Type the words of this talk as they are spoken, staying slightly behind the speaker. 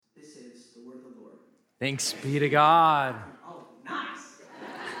the word of the Lord. Thanks be to God. Oh, nice.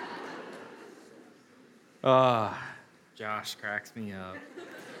 Josh cracks me up.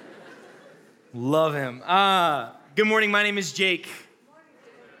 Love him. Good morning. My name is Jake.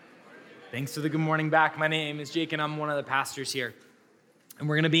 Thanks for the good morning back. My name is Jake, and I'm one of the pastors here. And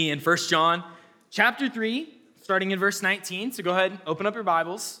we're going to be in 1 John chapter 3, starting in verse 19. So go ahead, open up your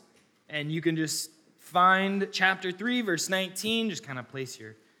Bibles, and you can just find chapter 3, verse 19. Just kind of place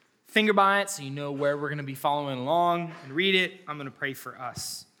your finger by it so you know where we're going to be following along and read it. I'm going to pray for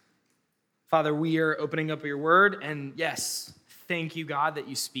us. Father, we are opening up your word, and yes, thank you, God, that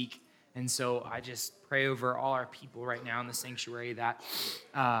you speak. And so I just pray over all our people right now in the sanctuary that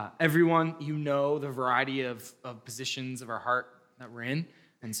everyone, you know the variety of positions of our heart that we're in.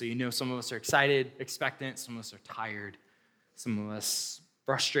 And so you know some of us are excited, expectant, some of us are tired, some of us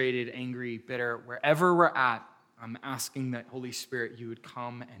frustrated, angry, bitter. Wherever we're at, I'm asking that, Holy Spirit, you would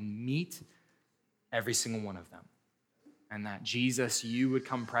come and meet every single one of them. And that, Jesus, you would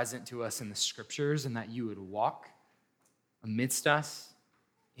come present to us in the scriptures and that you would walk amidst us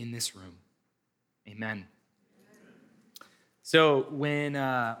in this room. Amen. So when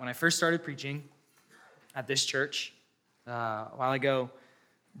I first started preaching at this church a while ago,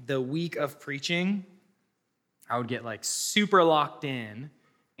 the week of preaching, I would get like super locked in,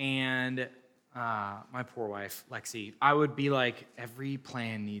 and my poor wife, Lexi, I would be like, every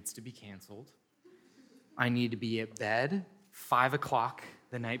plan needs to be canceled. I need to be at bed 5 o'clock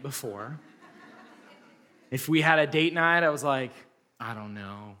the night before. If we had a date night, I was like, I don't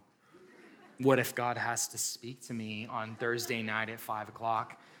know. What if God has to speak to me on Thursday night at 5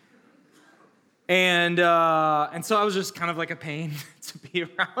 o'clock? And so I was just kind of like a pain to be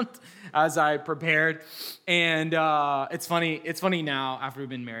around as I prepared. And it's funny now, after we've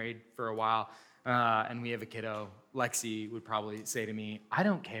been married for a while, and we have a kiddo, Lexi would probably say to me, I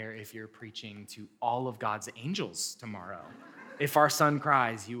don't care if you're preaching to all of God's angels tomorrow. If our son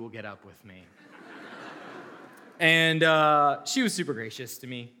cries, you will get up with me. And she was super gracious to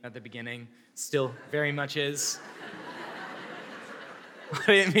me at the beginning, still very much is. I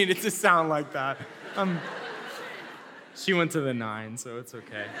didn't mean it to sound like that. She went to the 9, so it's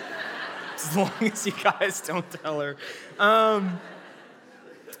okay. As long as you guys don't tell her.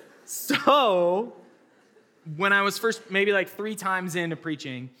 So, when I was first, maybe like 3 times into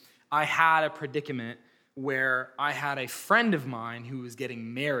preaching, I had a predicament where I had a friend of mine who was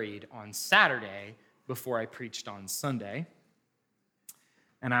getting married on Saturday before I preached on Sunday.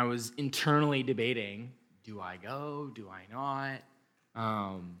 And I was internally debating, do I go, do I not?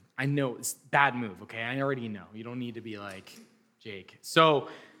 I know it's a bad move, okay? I already know. You don't need to be like Jake. So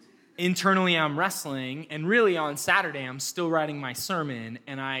internally I'm wrestling, and really on Saturday I'm still writing my sermon,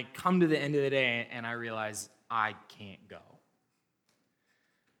 and I come to the end of the day and I realize I can't go.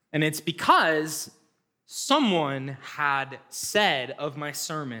 And it's because someone had said of my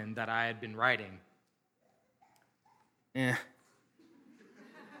sermon that I had been writing,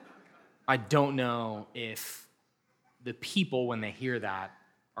 I don't know if the people, when they hear that,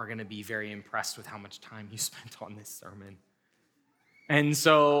 are going to be very impressed with how much time you spent on this sermon. And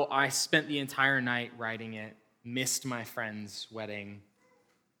so I spent the entire night writing it, missed my friend's wedding,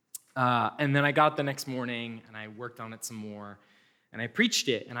 and then I got the next morning, and I worked on it some more, and I preached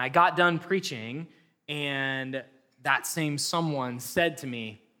it, and I got done preaching, and that same someone said to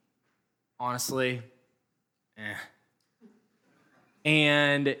me, honestly,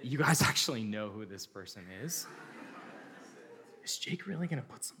 And you guys actually know who this person is. Is Jake really going to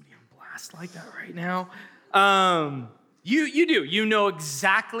put somebody on blast like that right now? You do. You know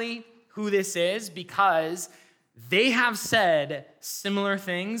exactly who this is because they have said similar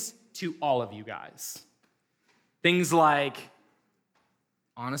things to all of you guys. Things like,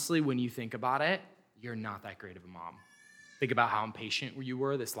 honestly, when you think about it, you're not that great of a mom. Think about how impatient you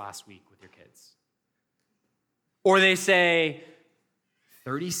were this last week with your kids. Or they say,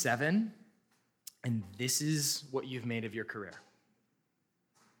 37, and this is what you've made of your career.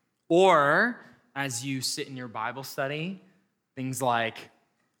 Or, as you sit in your Bible study, things like,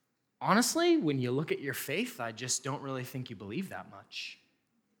 honestly, when you look at your faith, I just don't really think you believe that much.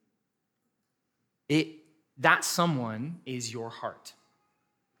 That someone is your heart.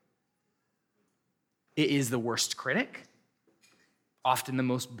 It is the worst critic, often the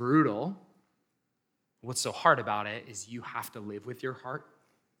most brutal. What's so hard about it is you have to live with your heart,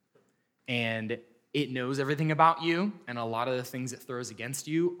 and it knows everything about you, and a lot of the things it throws against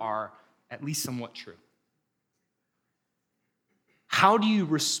you are at least somewhat true. How do you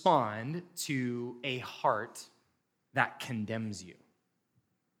respond to a heart that condemns you?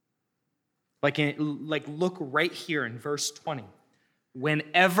 Like look right here in verse 20.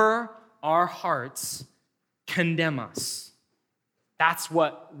 Whenever our hearts condemn us. That's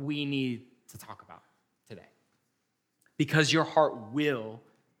what we need to talk about today. Because your heart will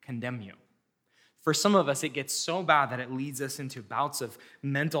condemn you. For some of us, it gets so bad that it leads us into bouts of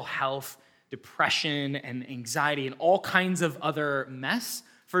mental health, depression, and anxiety, and all kinds of other mess.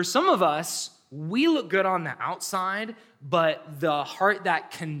 For some of us, we look good on the outside, but the heart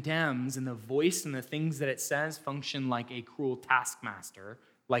that condemns and the voice and the things that it says function like a cruel taskmaster,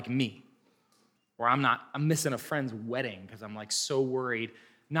 like me. Or I'm missing a friend's wedding because I'm like so worried,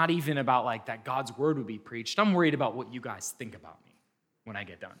 not even about like that God's word would be preached. I'm worried about what you guys think about me when I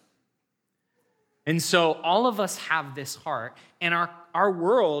get done. And so all of us have this heart, and our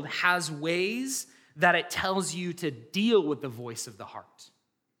world has ways that it tells you to deal with the voice of the heart.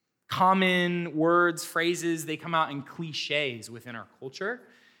 Common words, phrases, they come out in cliches within our culture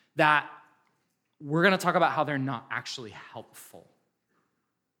that we're going to talk about how they're not actually helpful.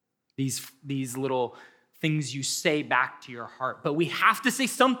 These little things you say back to your heart. But we have to say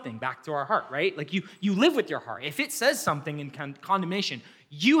something back to our heart, right? Like you live with your heart. If it says something in condemnation,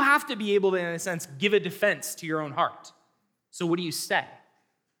 you have to be able to, in a sense, give a defense to your own heart. So what do you say?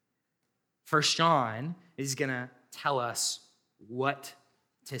 1 John is going to tell us what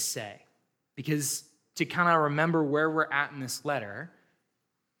to say. Because to kind of remember where we're at in this letter,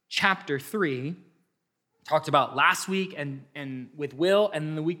 chapter 3 talked about last week and with Will and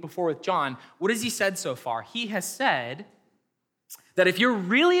then the week before with John. What has he said so far? He has said that if you're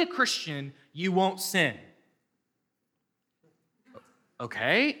really a Christian, you won't sin.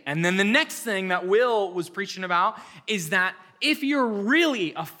 Okay, and then the next thing that Will was preaching about is that if you're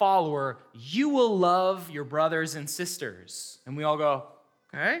really a follower, you will love your brothers and sisters. And we all go,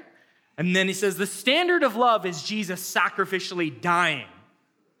 okay. And then he says the standard of love is Jesus sacrificially dying.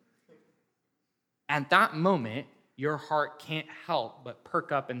 At that moment, your heart can't help but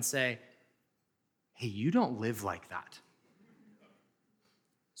perk up and say, hey, you don't live like that.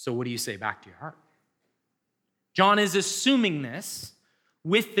 So what do you say back to your heart? John is assuming this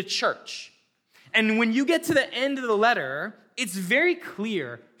with the church. And when you get to the end of the letter, it's very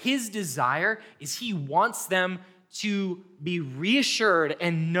clear his desire is he wants them to be reassured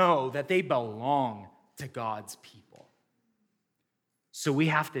and know that they belong to God's people. So we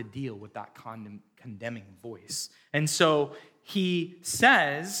have to deal with that condemning voice. And so he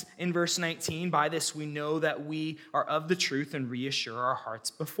says in verse 19, by this we know that we are of the truth and reassure our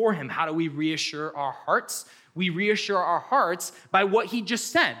hearts before him. How do we reassure our hearts? We reassure our hearts by what he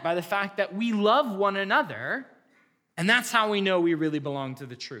just said, by the fact that we love one another, and that's how we know we really belong to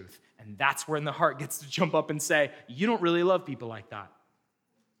the truth. And that's when the heart gets to jump up and say, you don't really love people like that.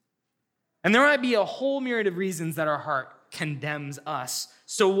 And there might be a whole myriad of reasons that our heart condemns us.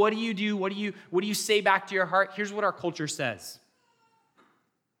 So what do you do? What do you say back to your heart? Here's what our culture says.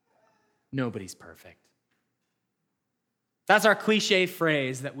 Nobody's perfect. That's our cliche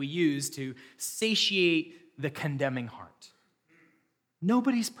phrase that we use to satiate the condemning heart.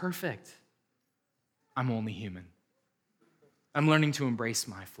 Nobody's perfect. I'm only human. I'm learning to embrace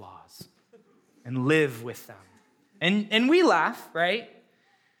my flaws and live with them. And we laugh, right?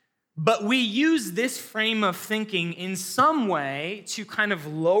 But we use this frame of thinking in some way to kind of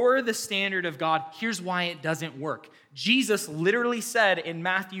lower the standard of God. Here's why it doesn't work. Jesus literally said in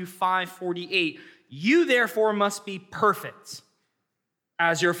Matthew 5:48, you therefore must be perfect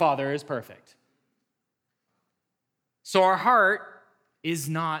as your Father is perfect. So our heart is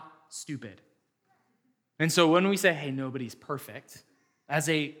not stupid. And so when we say, hey, nobody's perfect, as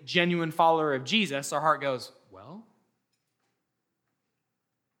a genuine follower of Jesus, our heart goes, well,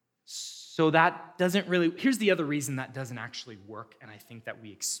 so that doesn't really, here's the other reason that doesn't actually work, and I think that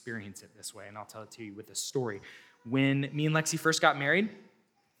we experience it this way, and I'll tell it to you with a story. When me and Lexi first got married,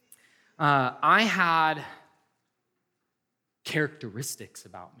 I had characteristics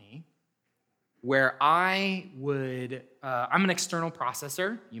about me where I'm an external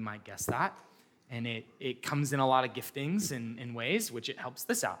processor, you might guess that, and it comes in a lot of giftings in ways, which it helps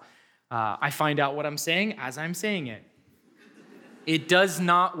this out. I find out what I'm saying as I'm saying it. It does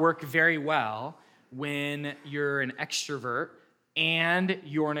not work very well when you're an extrovert and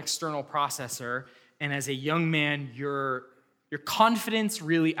you're an external processor, and as a young man, your confidence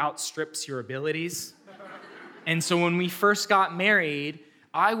really outstrips your abilities. And so when we first got married,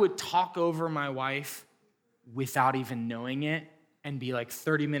 I would talk over my wife without even knowing it and be like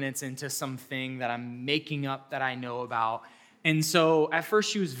 30 minutes into something that I'm making up that I know about. And so at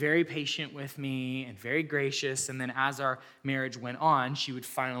first she was very patient with me and very gracious. And then as our marriage went on, she would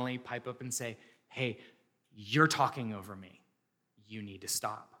finally pipe up and say, hey, you're talking over me. You need to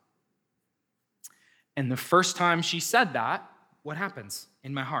stop. And the first time she said that, what happens?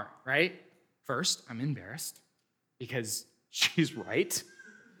 in my heart, right? First, I'm embarrassed because she's right.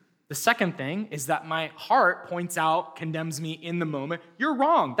 The second thing is that my heart points out, condemns me in the moment. You're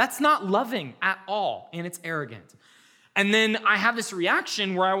wrong. That's not loving at all, and it's arrogant. And then I have this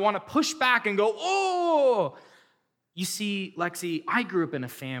reaction where I want to push back and go, oh, you see, Lexi, I grew up in a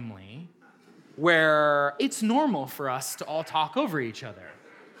family where it's normal for us to all talk over each other.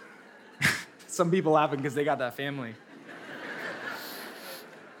 Some people laughing because they got that family.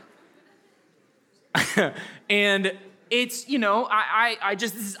 And it's,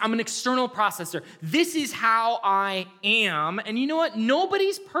 I'm an external processor. This is how I am. And you know what?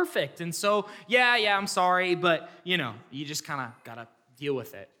 Nobody's perfect. And so, yeah, I'm sorry, but, you just kind of got to deal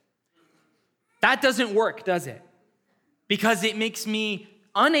with it. That doesn't work, does it? Because it makes me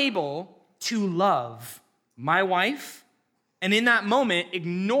unable to love my wife, and in that moment,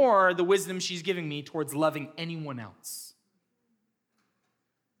 ignore the wisdom she's giving me towards loving anyone else.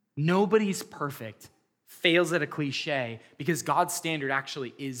 Nobody's perfect. Fails at a cliche because God's standard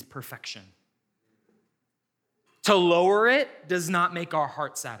actually is perfection. To lower it does not make our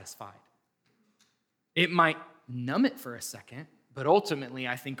heart satisfied. It might numb it for a second, but ultimately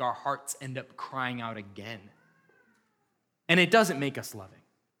I think our hearts end up crying out again. And it doesn't make us loving.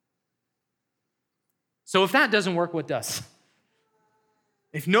 So if that doesn't work, what does?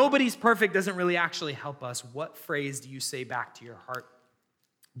 If nobody's perfect doesn't really actually help us, what phrase do you say back to your heart?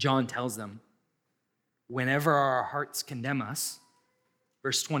 John tells them, whenever our hearts condemn us,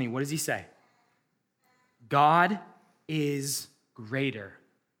 verse 20, what does he say? God is greater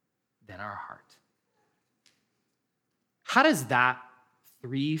than our heart. How does that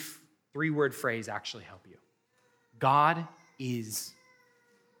three-word phrase actually help you? God is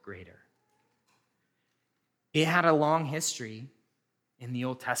greater. It had a long history in the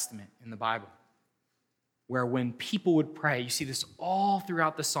Old Testament, in the Bible, where when people would pray, you see this all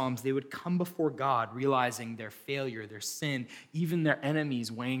throughout the Psalms, they would come before God realizing their failure, their sin, even their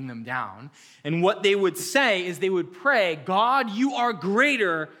enemies weighing them down. And what they would say is they would pray, God, you are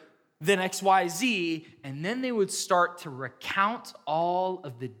greater than XYZ, and then they would start to recount all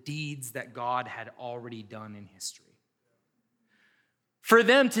of the deeds that God had already done in history. For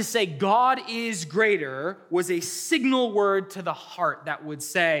them to say God is greater was a signal word to the heart that would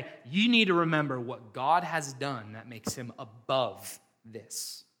say, you need to remember what God has done that makes him above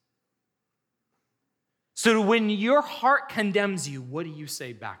this. So when your heart condemns you, what do you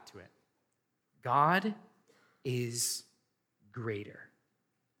say back to it? God is greater.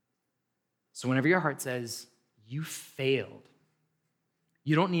 So whenever your heart says, you failed,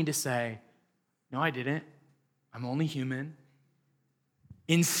 you don't need to say, no, I didn't. I'm only human.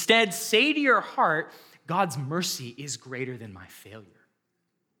 Instead, say to your heart, God's mercy is greater than my failure.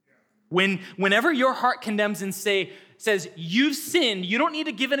 Whenever your heart condemns and says, you've sinned, you don't need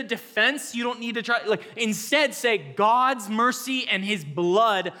to give it a defense. You don't need to try. Instead, say, God's mercy and his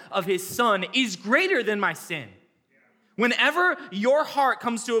blood of his son is greater than my sin. Whenever your heart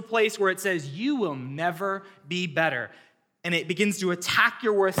comes to a place where it says, you will never be better, and it begins to attack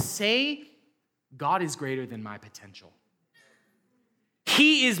your worth, say, God is greater than my potential.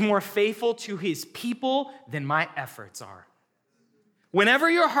 He is more faithful to his people than my efforts are. Whenever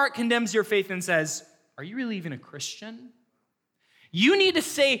your heart condemns your faith and says, are you really even a Christian? You need to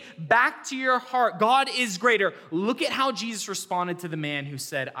say back to your heart, God is greater. Look at how Jesus responded to the man who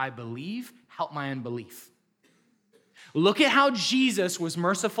said, I believe, help my unbelief. Look at how Jesus was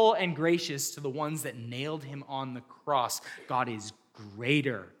merciful and gracious to the ones that nailed him on the cross. God is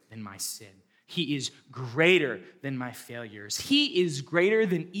greater than my sin. He is greater than my failures. He is greater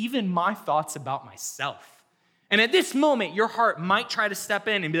than even my thoughts about myself. And at this moment, your heart might try to step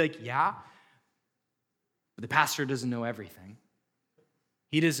in and be like, yeah, but the pastor doesn't know everything.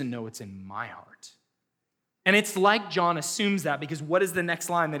 He doesn't know what's in my heart. And it's like John assumes that, because what is the next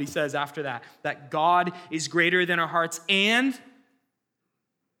line that he says after that? That God is greater than our hearts and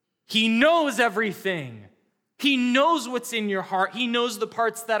he knows everything. He knows what's in your heart. He knows the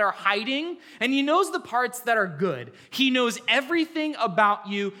parts that are hiding, and he knows the parts that are good. He knows everything about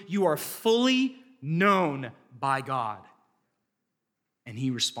you. You are fully known by God. And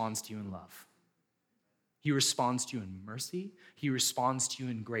he responds to you in love. He responds to you in mercy. He responds to you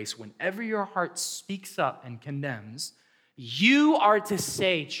in grace. Whenever your heart speaks up and condemns, you are to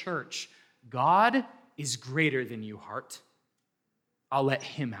say, church, God is greater than you, heart. I'll let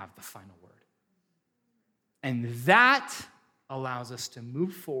him have the final word. And that allows us to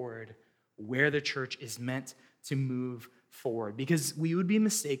move forward where the church is meant to move forward. Because we would be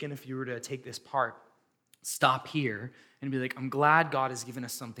mistaken if you were to take this part, stop here, and be like, I'm glad God has given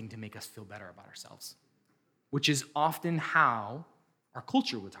us something to make us feel better about ourselves. Which is often how our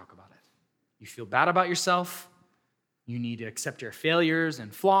culture would talk about it. You feel bad about yourself. You need to accept your failures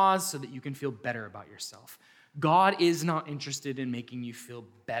and flaws so that you can feel better about yourself. God is not interested in making you feel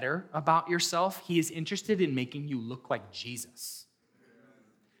better about yourself. He is interested in making you look like Jesus.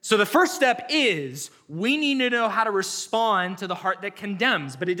 So the first step is we need to know how to respond to the heart that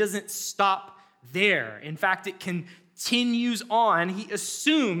condemns, but it doesn't stop there. In fact, it continues on. He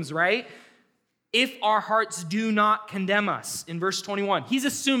assumes, right? If our hearts do not condemn us, in verse 21, he's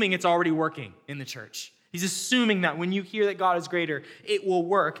assuming it's already working in the church. He's assuming that when you hear that God is greater, it will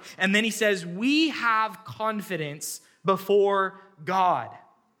work. And then he says, we have confidence before God.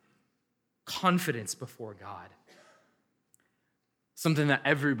 Confidence before God. Something that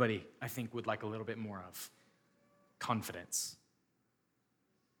everybody, I think, would like a little bit more of. Confidence.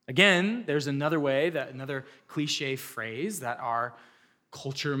 Again, there's another cliche phrase that our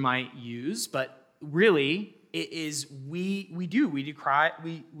culture might use, but really, it is we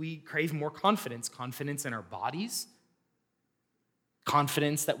crave more confidence in our bodies,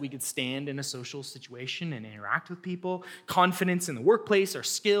 confidence that we could stand in a social situation and interact with people, confidence in the workplace, our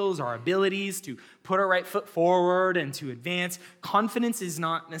skills, our abilities to put our right foot forward and to advance. Confidence is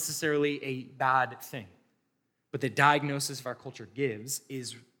not necessarily a bad thing, but the diagnosis of our culture gives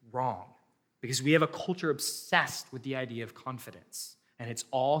is wrong because we have a culture obsessed with the idea of confidence, and it's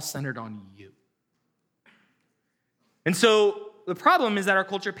all centered on you. And so the problem is that our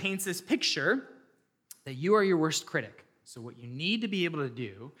culture paints this picture that you are your worst critic. So what you need to be able to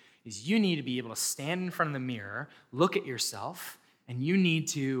do is you need to be able to stand in front of the mirror, look at yourself, and you need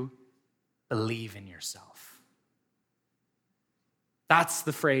to believe in yourself. That's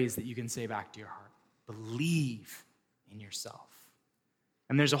the phrase that you can say back to your heart. Believe in yourself.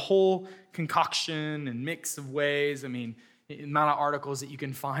 And there's a whole concoction and mix of ways. I mean, the amount of articles that you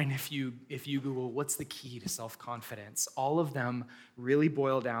can find if you Google, what's the key to self-confidence? All of them really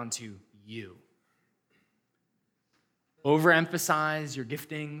boil down to you. Overemphasize your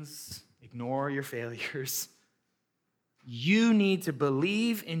giftings, ignore your failures. You need to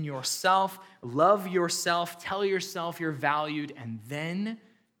believe in yourself, love yourself, tell yourself you're valued, and then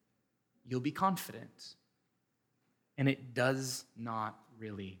you'll be confident. And it does not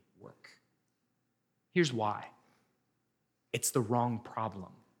really work. Here's why. It's the wrong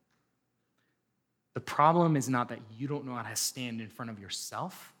problem. The problem is not that you don't know how to stand in front of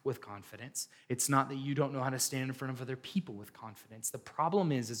yourself with confidence. It's not that you don't know how to stand in front of other people with confidence. The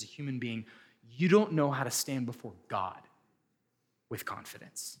problem is, as a human being, you don't know how to stand before God with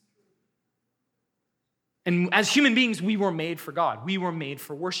confidence. And as human beings, we were made for God. We were made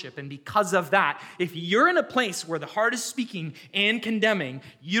for worship. And because of that, if you're in a place where the heart is speaking and condemning,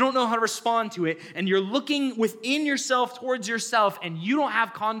 you don't know how to respond to it, and you're looking within yourself towards yourself, and you don't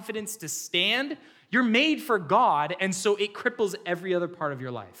have confidence to stand, you're made for God, and so it cripples every other part of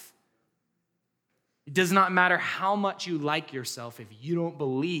your life. It does not matter how much you like yourself if you don't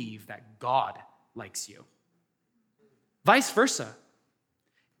believe that God likes you. Vice versa.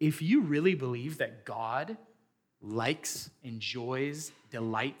 If you really believe that God likes, enjoys,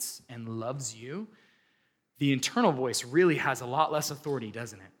 delights, and loves you, the internal voice really has a lot less authority,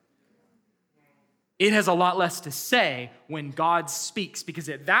 doesn't it? It has a lot less to say when God speaks, because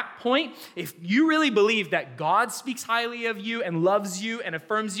at that point, if you really believe that God speaks highly of you and loves you and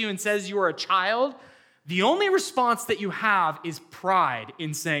affirms you and says you are a child, the only response that you have is pride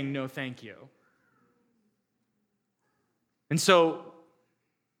in saying no thank you. And so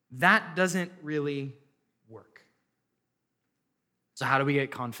that doesn't really work. So how do we get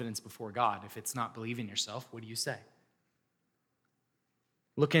confidence before God? If it's not believing yourself, what do you say?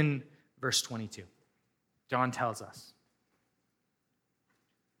 Look in verse 22. John tells us,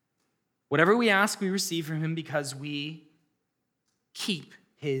 whatever we ask, we receive from him because we keep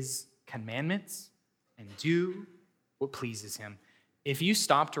his commandments and do what pleases him. If you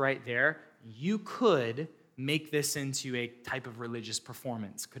stopped right there, you could make this into a type of religious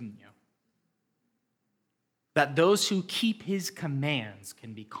performance, couldn't you? That those who keep his commands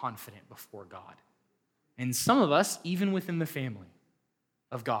can be confident before God. And some of us, even within the family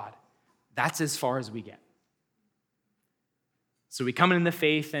of God, that's as far as we get. So we come in the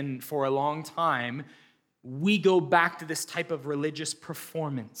faith, and for a long time, we go back to this type of religious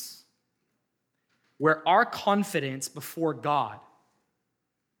performance where our confidence before God,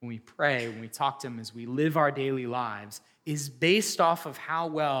 when we pray, when we talk to him, as we live our daily lives, is based off of how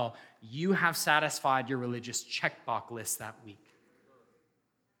well you have satisfied your religious checkbox list that week.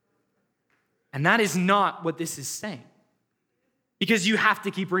 And that is not what this is saying. Because you have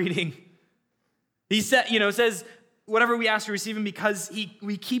to keep reading. He says, whatever we ask to receive him because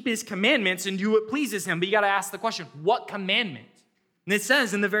we keep his commandments and do what pleases him. But you got to ask the question, what commandment? And it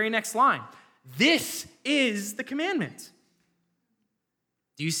says in the very next line, this is the commandment.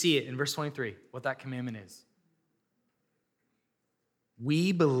 Do you see it in verse 23, what that commandment is?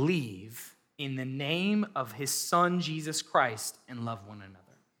 We believe in the name of his Son, Jesus Christ, and love one another.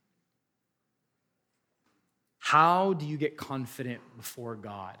 How do you get confident before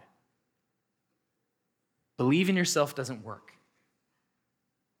God? Believe in yourself doesn't work.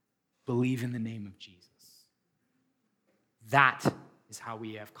 Believe in the name of Jesus. That is how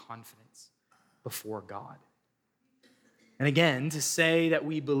we have confidence before God. And again, to say that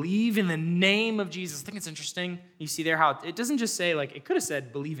we believe in the name of Jesus, I think it's interesting. You see there how it doesn't just say, like, it could have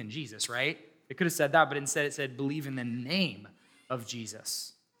said believe in Jesus, right? It could have said that, but instead it said believe in the name of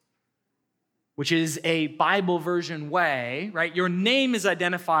Jesus, which is a Bible version way, right? Your name is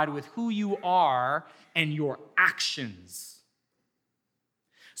identified with who you are and your actions.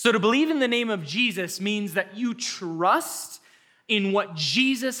 So to believe in the name of Jesus means that you trust in what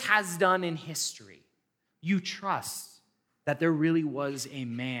Jesus has done in history. You trust that there really was a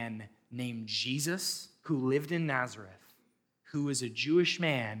man named Jesus who lived in Nazareth, who was a Jewish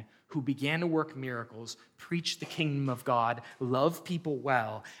man who began to work miracles, preach the kingdom of God, love people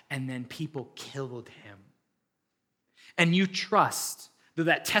well, and then people killed him. And you trust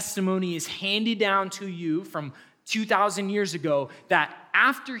that testimony is handed down to you from 2,000 years ago, that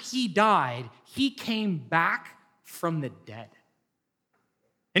after he died, he came back from the dead.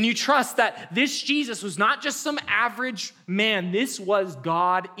 And you trust that this Jesus was not just some average man. This was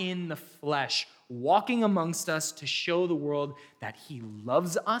God in the flesh, walking amongst us to show the world that he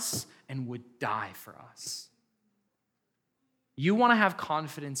loves us and would die for us. You want to have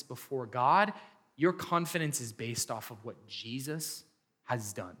confidence before God? Your confidence is based off of what Jesus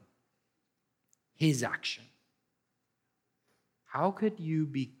has done, his action. How could you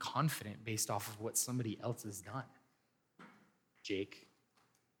be confident based off of what somebody else has done? Jake,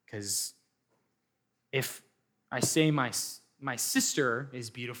 because if I say my sister is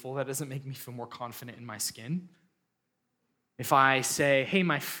beautiful, that doesn't make me feel more confident in my skin. If I say, hey,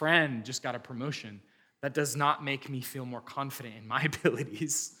 my friend just got a promotion, that does not make me feel more confident in my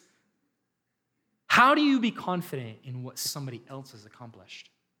abilities. How do you be confident in what somebody else has accomplished?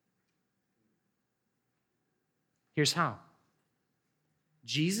 Here's how.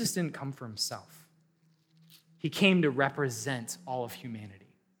 Jesus didn't come for himself. He came to represent all of humanity.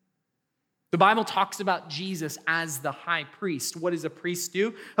 The Bible talks about Jesus as the high priest. What does a priest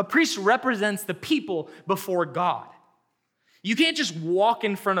do? A priest represents the people before God. You can't just walk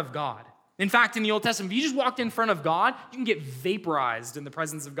in front of God. In fact, in the Old Testament, if you just walked in front of God, you can get vaporized in the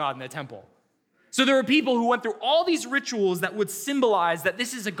presence of God in the temple. So there were people who went through all these rituals that would symbolize that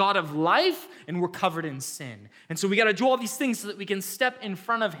this is a God of life and we're covered in sin. And so we got to do all these things so that we can step in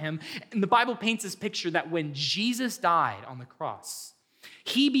front of him. And the Bible paints this picture that when Jesus died on the cross,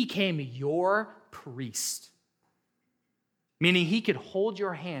 he became your priest, meaning he could hold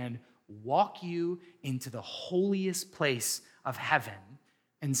your hand, walk you into the holiest place of heaven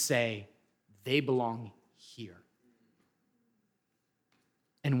and say, they belong here.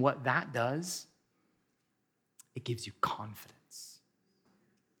 And what that does, it gives you confidence.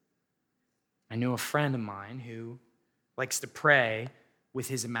 I know a friend of mine who likes to pray with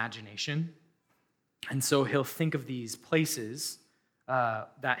his imagination. And so he'll think of these places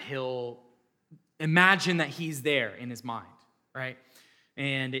that he'll imagine that he's there in his mind, right?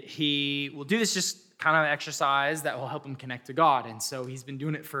 And he will do this just kind of exercise that will help him connect to God. And so he's been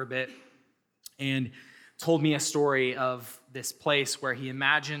doing it for a bit and told me a story of this place where he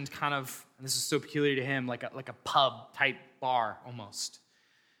imagined kind of, and this is so peculiar to him, like a pub type bar almost.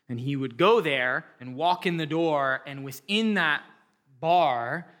 And he would go there and walk in the door, and within that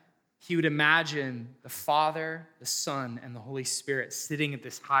bar, he would imagine the Father, the Son, and the Holy Spirit sitting at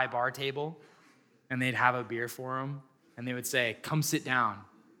this high bar table, and they'd have a beer for him, and they would say, come sit down.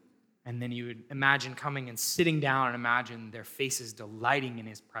 And then you would imagine coming and sitting down and imagine their faces delighting in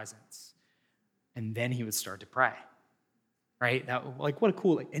his presence. And then he would start to pray, right? That, like, what a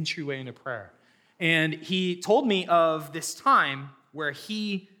cool entryway into prayer. And he told me of this time where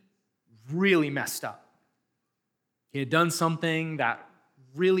he really messed up. He had done something that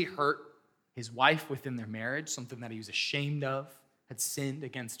really hurt his wife within their marriage, something that he was ashamed of, had sinned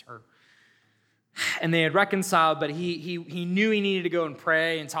against her. And they had reconciled, but he knew he needed to go and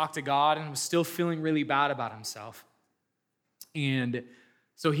pray and talk to God and was still feeling really bad about himself. And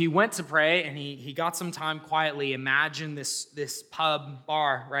so he went to pray and he got some time quietly. Imagine this pub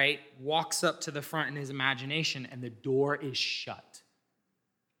bar, right? Walks up to the front in his imagination and the door is shut.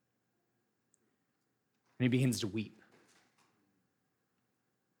 And he begins to weep.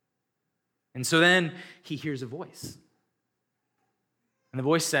 And so then he hears a voice. And the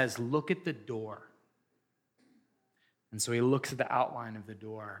voice says, look at the door. And so he looks at the outline of the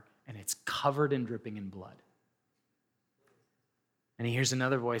door, and it's covered and dripping in blood. And he hears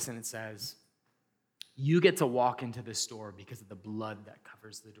another voice, and it says, you get to walk into this door because of the blood that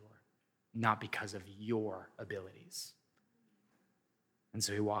covers the door, not because of your abilities. And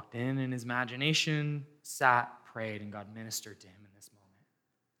so he walked in his imagination, sat, prayed, and God ministered to him in this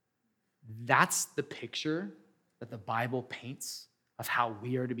moment. That's the picture that the Bible paints of how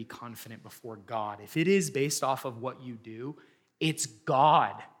we are to be confident before God. If it is based off of what you do, it's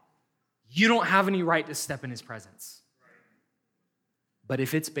God. You don't have any right to step in his presence. But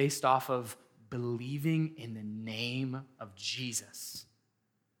if it's based off of believing in the name of Jesus,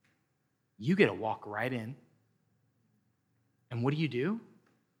 you get to walk right in. And what do?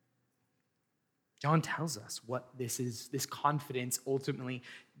 John tells us what this confidence ultimately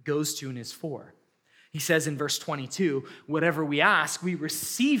goes to and is for. He says in verse 22, whatever we ask, we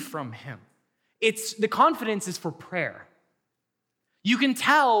receive from him. The confidence is for prayer. You can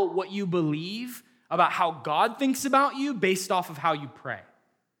tell what you believe about how God thinks about you based off of how you pray.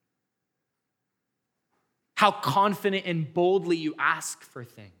 How confident and boldly you ask for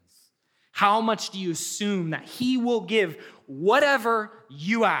things. How much do you assume that he will give whatever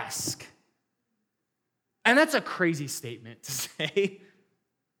you ask? And that's a crazy statement to say.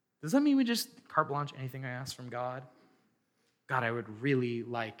 Does that mean we just carte blanche anything I ask from God? God, I would really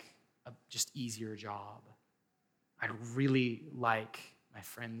like a just easier job. I'd really like my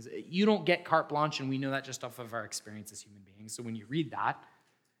friends. You don't get carte blanche, and we know that just off of our experience as human beings. So when you read that,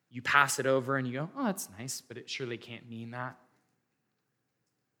 you pass it over and you go, oh, that's nice, but it surely can't mean that.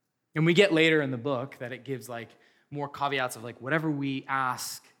 And we get later in the book that it gives like more caveats of like whatever we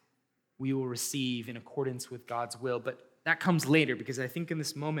ask, we will receive in accordance with God's will. But that comes later, because I think in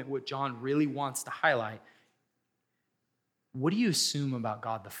this moment what John really wants to highlight, what do you assume about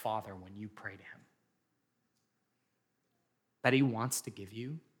God the Father when you pray to him? That he wants to give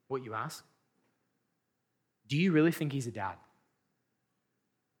you what you ask? Do you really think he's a dad?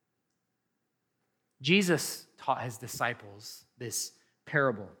 Jesus taught his disciples this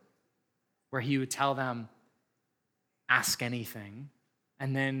parable where he would tell them, ask anything,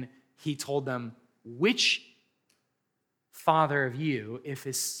 and then he told them, which father of you, if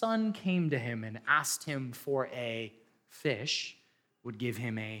his son came to him and asked him for a fish, would give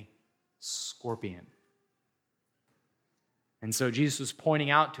him a scorpion? And so Jesus was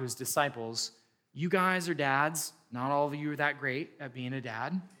pointing out to his disciples, you guys are dads. Not all of you are that great at being a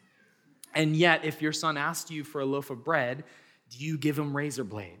dad. And yet, if your son asked you for a loaf of bread, do you give him razor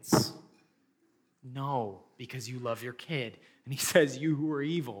blades? No, because you love your kid. And he says, you who are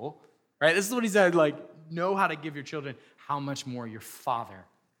evil, right? This is what he said, like, know how to give your children. How much more your Father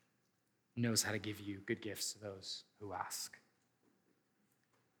knows how to give you good gifts to those who ask.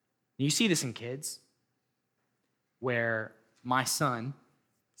 And you see this in kids, where my son,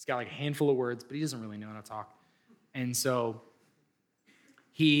 he's got like a handful of words, but he doesn't really know how to talk. And so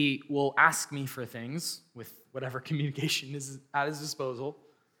he will ask me for things with whatever communication is at his disposal.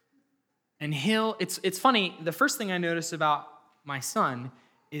 And it's funny, the first thing I notice about my son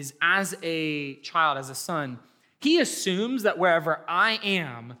is as a child, as a son, he assumes that wherever I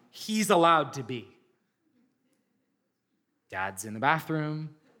am, he's allowed to be. Dad's in the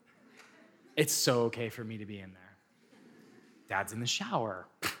bathroom. It's so okay for me to be in there. Dad's in the shower.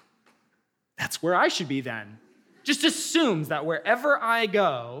 That's where I should be then. Just assumes that wherever I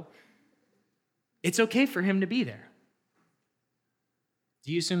go, it's okay for him to be there.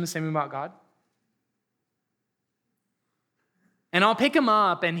 Do you assume the same about God? And I'll pick him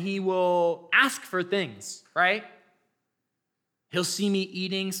up and he will ask for things, right? He'll see me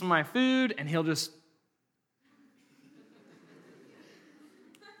eating some of my food and he'll just,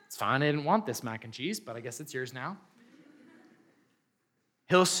 it's fine, I didn't want this mac and cheese, but I guess it's yours now.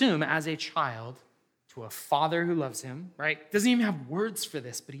 He'll assume as a child to a father who loves him, right? Doesn't even have words for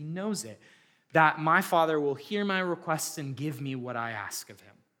this, but he knows it, that my Father will hear my requests and give me what I ask of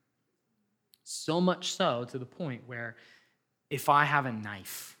him. So much so to the point where if I have a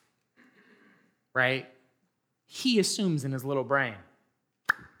knife, right, he assumes in his little brain,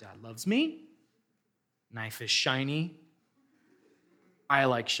 Dad loves me, knife is shiny, I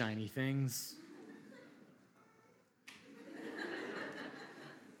like shiny things.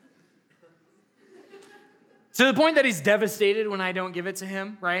 To the point that he's devastated when I don't give it to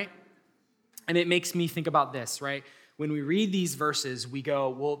him, right? And it makes me think about this, right? When we read these verses, we go,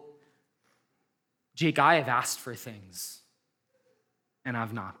 well, Jake, I have asked for things, and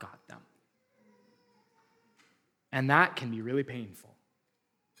I've not got them. And that can be really painful.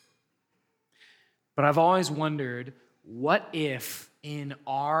 But I've always wondered, what if in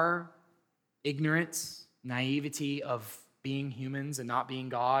our ignorance, naivety of being humans and not being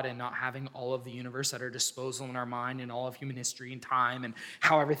God and not having all of the universe at our disposal in our mind and all of human history and time and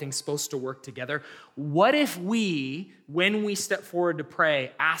how everything's supposed to work together, what if we, when we step forward to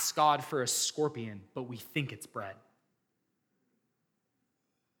pray, ask God for a scorpion, but we think it's bread?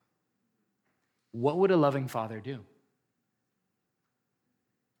 What would a loving Father do?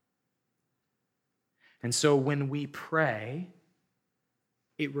 And so when we pray,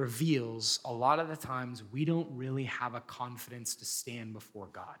 it reveals a lot of the times we don't really have a confidence to stand before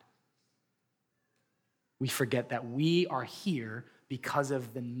God. We forget that we are here because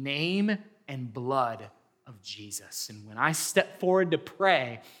of the name and blood of Jesus. And when I step forward to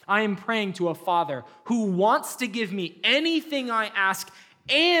pray, I am praying to a Father who wants to give me anything I ask,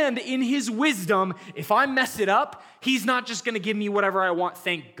 and in his wisdom, if I mess it up, he's not just going to give me whatever I want,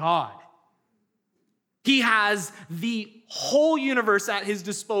 thank God. He has the whole universe at his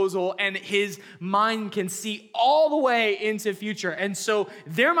disposal, and his mind can see all the way into future. And so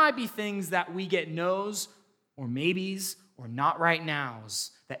there might be things that we get no's or maybes or not right now's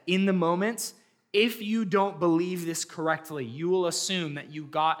that in the moment, if you don't believe this correctly, you will assume that you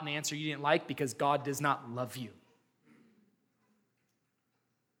got an answer you didn't like because God does not love you.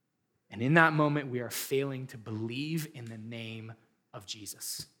 And in that moment, we are failing to believe in the name of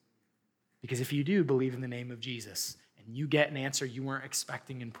Jesus. Because if you do believe in the name of Jesus and you get an answer you weren't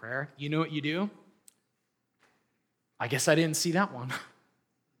expecting in prayer, you know what you do? I guess I didn't see that one.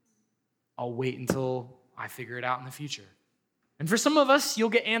 I'll wait until I figure it out in the future. And for some of us, you'll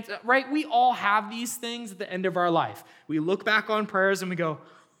get answered, right? We all have these things at the end of our life. We look back on prayers and we go,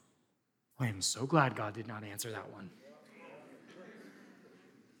 I am so glad God did not answer that one.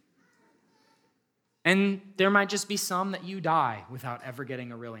 And there might just be some that you die without ever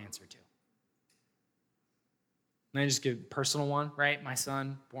getting a real answer to. And I just give a personal one, right? My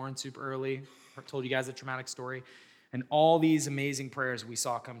son, born super early, told you guys a traumatic story. And all these amazing prayers we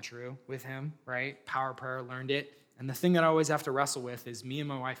saw come true with him, right? Power prayer, learned it. And the thing that I always have to wrestle with is me and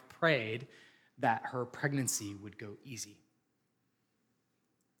my wife prayed that her pregnancy would go easy.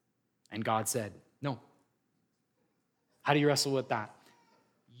 And God said, no. How do you wrestle with that?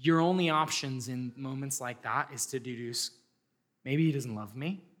 Your only options in moments like that is to deduce, maybe he doesn't love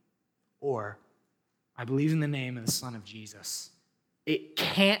me, or I believe in the name of the Son of Jesus. It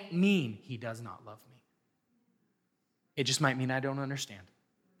can't mean he does not love me. It just might mean I don't understand.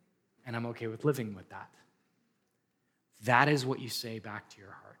 And I'm okay with living with that. That is what you say back to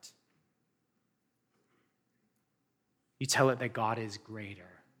your heart. You tell it that God is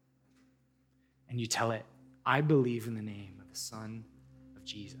greater. And you tell it, I believe in the name of the Son of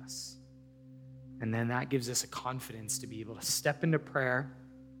Jesus. And then that gives us a confidence to be able to step into prayer.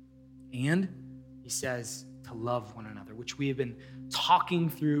 And he says to love one another, which we have been talking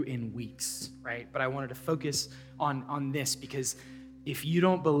through in weeks, right? But I wanted to focus on this because if you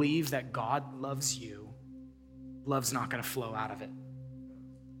don't believe that God loves you, love's not going to flow out of it.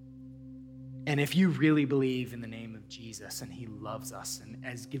 And if you really believe in the name of Jesus and he loves us and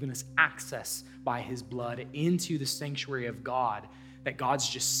has given us access by his blood into the sanctuary of God, that God's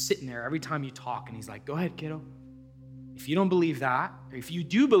just sitting there every time you talk and he's like, go ahead, kiddo. If you don't believe that, or if you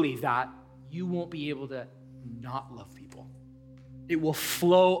do believe that, you won't be able to not love people. It will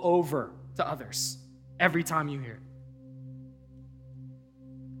flow over to others every time you hear it.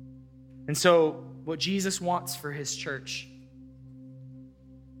 And so what Jesus wants for his church,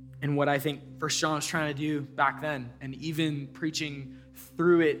 and what I think 1 John was trying to do back then, and even preaching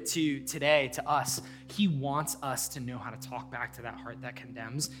through it to today, to us, he wants us to know how to talk back to that heart that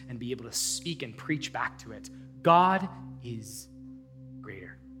condemns and be able to speak and preach back to it. God is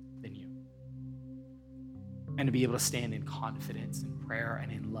greater than you. And to be able to stand in confidence and prayer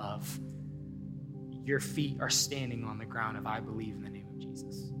and in love. Your feet are standing on the ground of I believe in the name of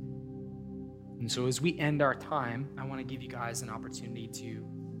Jesus. And so as we end our time, I want to give you guys an opportunity to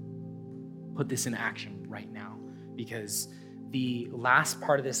put this in action right now, because the last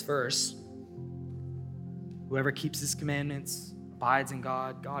part of this verse, whoever keeps his commandments abides in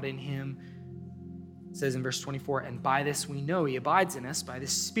God, God in him, says in verse 24, and by this we know he abides in us, by the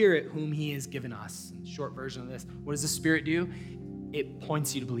Spirit whom he has given us. And short version of this, what does the Spirit do? It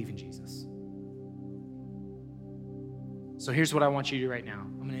points you to believe in Jesus. So here's what I want you to do right now.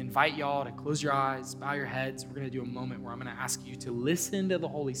 I'm going to invite y'all to close your eyes, bow your heads. We're going to do a moment where I'm going to ask you to listen to the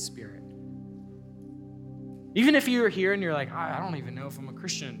Holy Spirit. Even if you're here and you're like, I don't even know if I'm a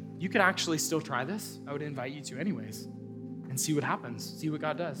Christian, you could actually still try this. I would invite you to anyways and see what happens, see what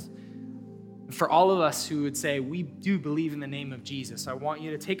God does. For all of us who would say, we do believe in the name of Jesus, I want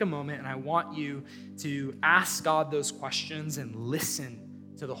you to take a moment and I want you to ask God those questions and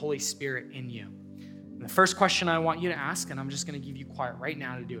listen to the Holy Spirit in you. And the first question I want you to ask, and I'm just going to give you quiet right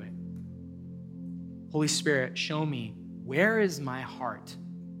now to do it. Holy Spirit, show me, where is my heart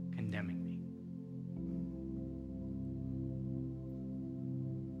condemning me?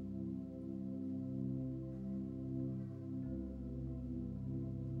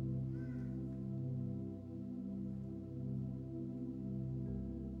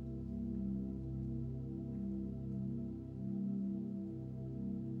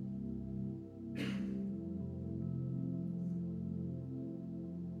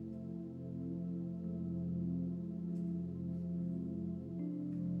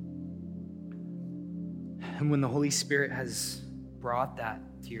 And when the Holy Spirit has brought that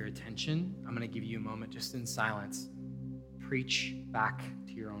to your attention, I'm going to give you a moment just in silence. Preach back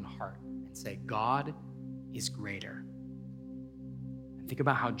to your own heart and say, God is greater. And think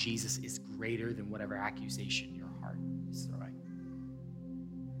about how Jesus is greater than whatever accusation your heart is throwing.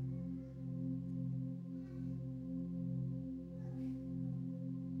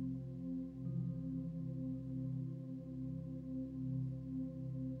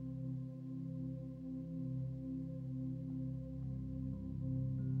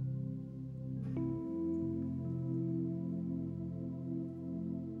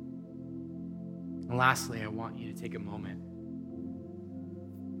 And lastly, I want you to take a moment.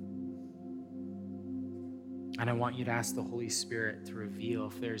 And I want you to ask the Holy Spirit to reveal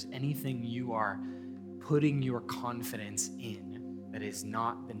if there's anything you are putting your confidence in that is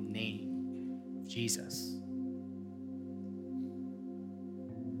not the name of Jesus.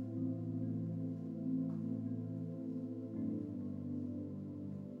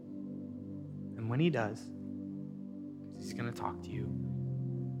 And when he does, because he's going to talk to you,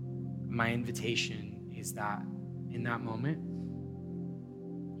 my invitation is that in that moment,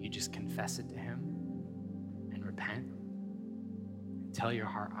 you just confess it to him and repent and tell your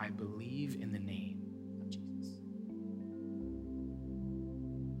heart, I believe in the name of Jesus.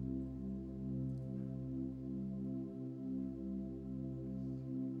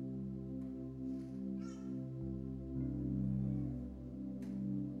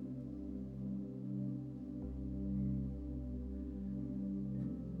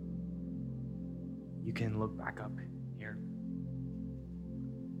 You can look back up here.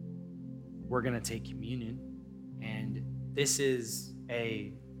 We're going to take communion, and this is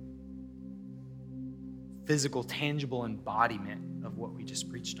a physical, tangible embodiment of what we just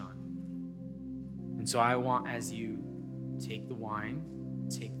preached on. And so I want, as you take the wine,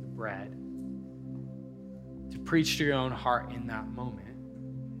 take the bread, to preach to your own heart in that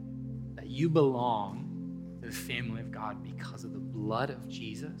moment that you belong to the family of God because of the blood of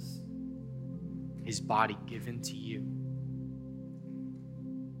Jesus, his body given to you.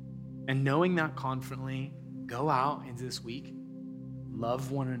 And knowing that confidently, go out into this week,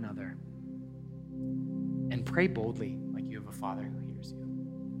 love one another, and pray boldly like you have a Father who hears you.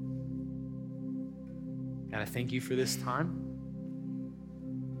 God, I thank you for this time.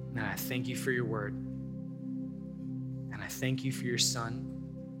 And I thank you for your word. And I thank you for your Son,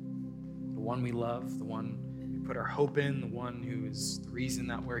 the one we love, the one we put our hope in, the one who is the reason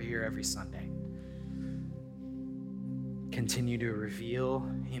that we're here every Sunday. Continue to reveal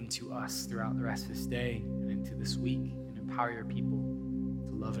him to us throughout the rest of this day and into this week, and empower your people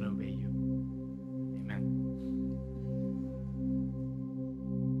to love and obey you.